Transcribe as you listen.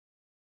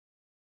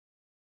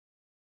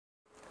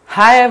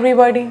Hi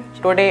everybody,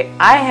 today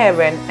I have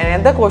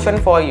another question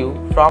for you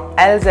from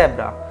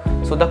Algebra.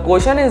 So the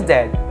question is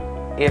that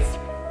if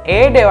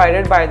A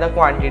divided by the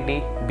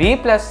quantity B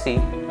plus C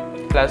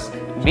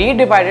B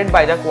divided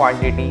by the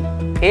quantity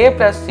A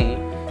plus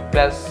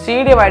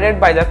C divided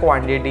by the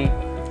quantity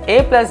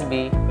A plus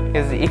B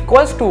is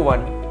equals to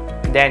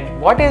 1, then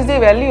what is the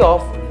value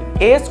of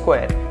A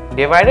square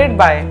divided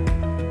by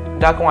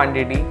the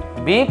quantity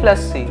B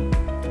plus C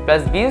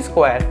plus B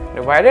square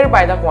divided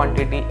by the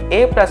quantity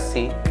A plus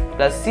C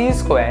plus C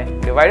square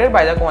divided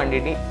by the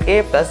quantity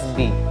A plus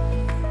B.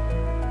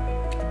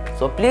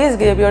 So please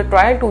give your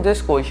try to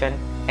this question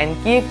and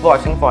keep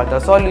watching for the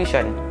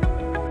solution.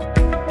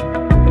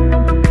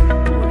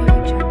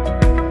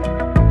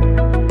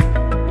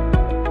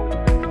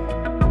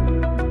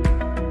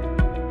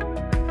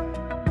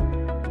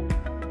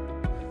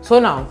 So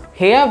now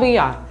here we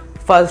are.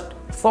 First,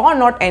 for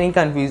not any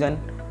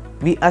confusion,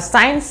 we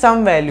assign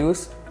some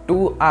values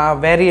to a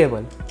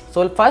variable.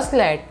 So first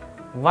let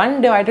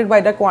 1 divided by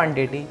the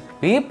quantity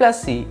B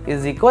plus C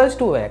is equals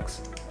to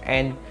X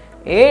and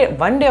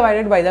 1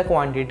 divided by the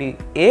quantity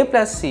A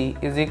plus C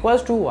is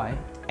equals to Y,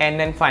 and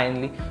then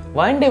finally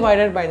 1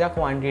 divided by the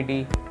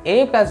quantity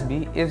A plus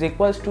B is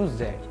equals to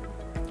Z.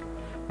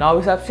 Now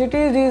we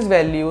substitute these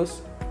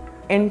values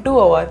into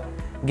our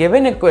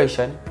given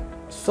equation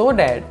so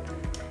that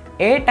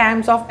A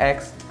times of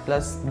X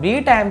plus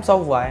B times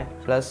of Y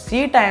plus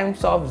C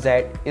times of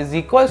Z is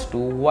equals to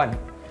 1.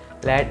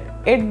 Let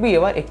it be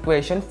our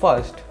equation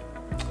first.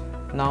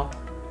 Now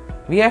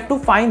we have to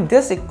find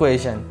this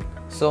equation.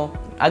 So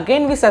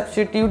again we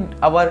substitute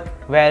our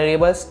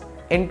variables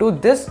into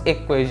this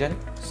equation.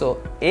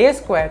 So A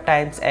square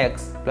times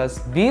X plus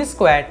B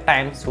square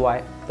times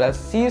Y plus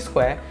C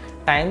square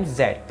times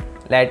Z.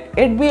 Let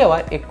it be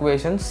our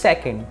equation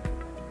second.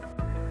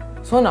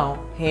 So now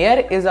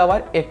here is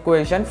our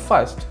equation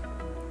first.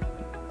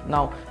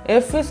 Now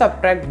if we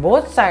subtract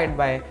both sides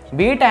by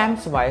B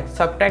times Y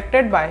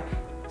subtracted by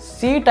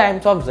C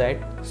times of Z,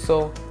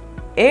 so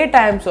A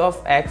times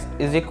of X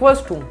is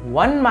equals to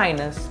 1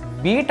 minus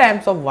B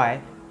times of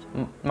Y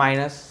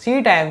minus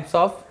C times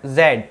of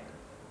Z.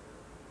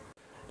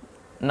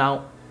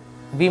 Now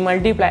we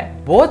multiply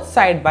both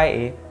sides by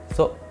A,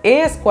 so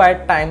A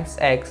square times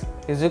X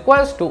is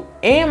equals to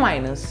A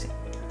minus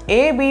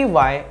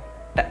ABY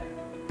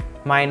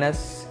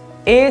minus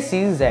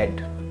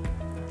ACZ.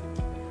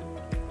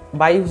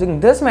 By using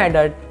this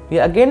method, we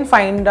again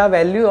find the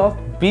value of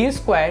B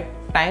square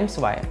times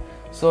Y.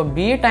 So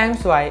B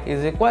times Y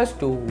is equals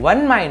to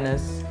 1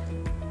 minus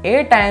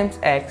A times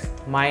X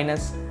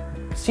minus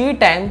C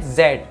times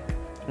Z.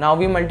 Now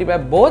we multiply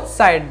both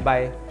sides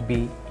by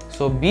B.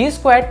 So B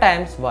square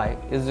times Y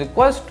is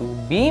equals to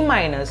B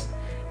minus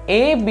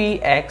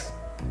ABX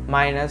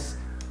minus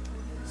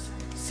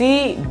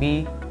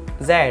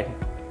CBZ.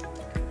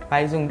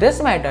 By using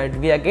this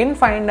method, we again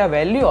find the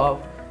value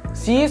of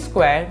C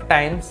square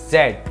times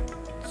Z.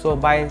 So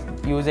by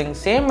using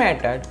same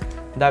method,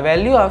 the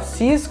value of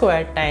C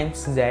square times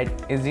Z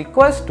is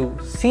equals to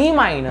C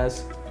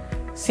minus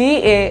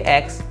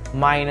CAX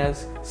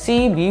minus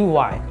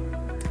CBY.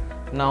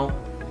 Now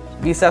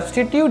we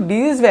substitute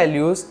these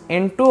values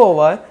into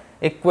our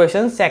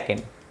equation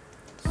second.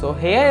 So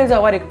here is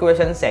our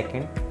equation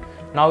second.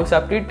 Now we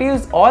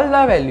substitute all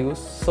the values.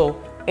 So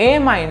A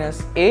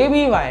minus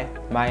ABY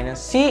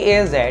minus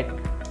CAZ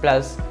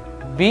plus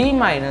B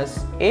minus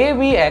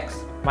ABX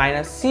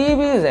minus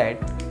CBZ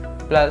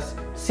plus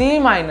C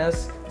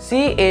minus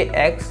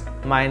CAX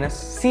minus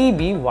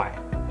CBY.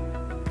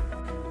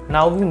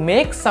 Now we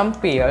make some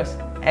pairs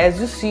as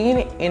you seen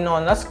in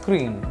on the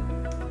screen.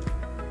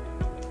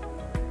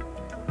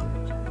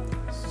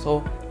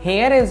 So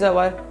here is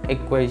our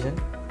equation.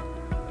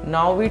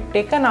 Now we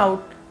taken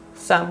out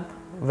some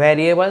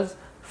variables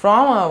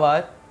from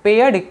our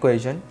paired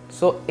equation.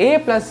 So A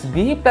plus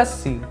B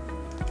plus C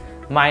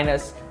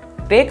minus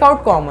take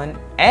out common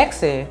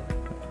XA.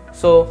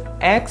 So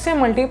XA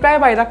multiply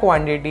by the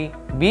quantity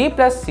B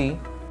plus C.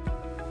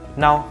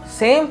 Now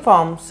same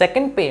from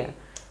second pair,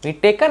 we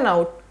taken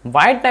out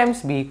Y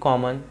times B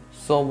common.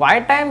 So Y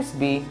times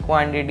B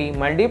quantity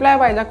multiply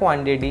by the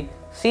quantity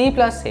C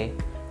plus A,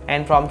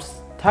 and from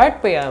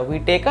third pair we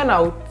taken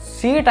out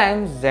C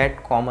times Z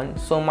common.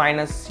 So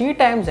minus C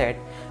times Z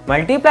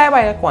multiply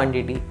by the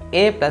quantity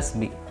A plus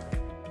B.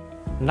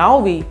 Now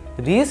we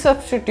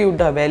resubstitute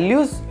the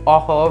values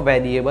of our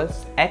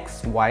variables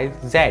X, Y,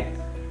 Z,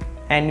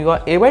 and you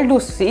are able to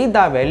see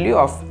the value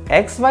of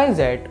X, Y,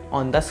 Z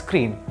on the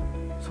screen.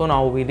 So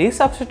now we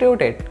resubstitute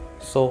it.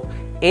 So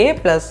A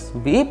plus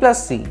B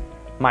plus C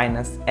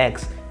minus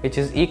X, which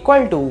is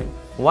equal to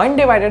 1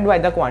 divided by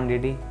the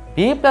quantity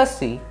B plus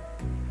C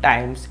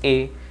times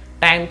A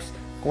times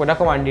the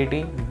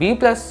quantity B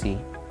plus C.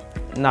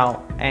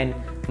 Now and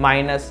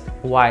minus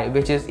Y,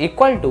 which is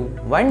equal to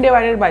 1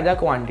 divided by the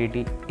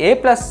quantity A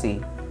plus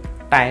C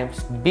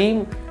times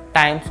B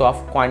times of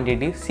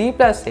quantity C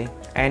plus A,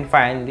 and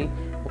finally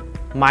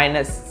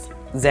minus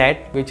Z,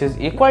 which is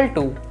equal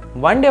to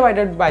 1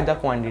 divided by the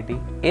quantity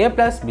A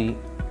plus B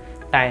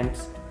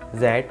times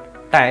Z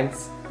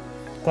times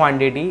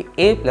quantity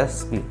A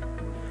plus B.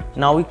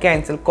 Now we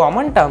cancel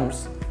common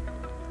terms.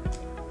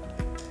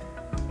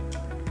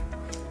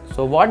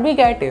 So what we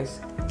get is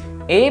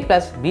A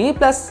plus B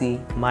plus C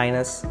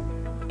minus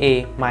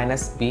A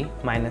minus B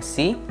minus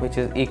C, which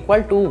is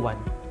equal to 1.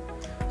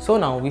 So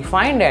now we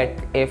find that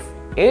if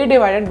A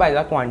divided by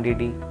the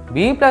quantity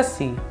B plus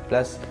C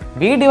plus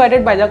B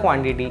divided by the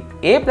quantity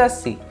A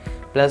plus C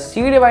plus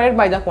C divided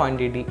by the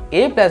quantity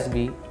A plus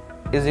B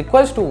is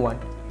equals to 1,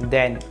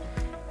 then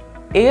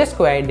A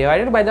square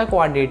divided by the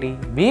quantity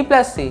B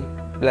plus C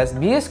plus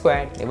B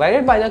square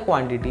divided by the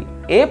quantity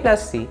A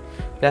plus C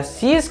plus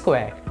C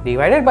square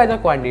divided by the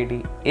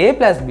quantity A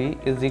plus B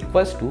is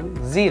equals to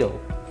 0.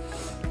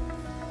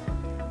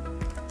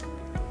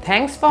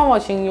 Thanks for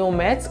watching your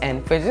Maths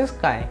and Physics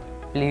guy.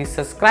 Please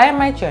subscribe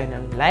my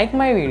channel, like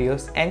my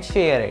videos and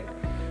share it.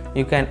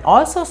 You can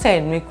also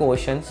send me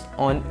questions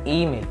on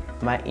email.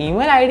 My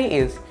email ID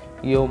is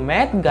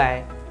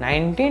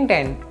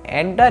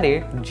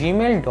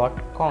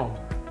yourmathguy1910@gmail.com.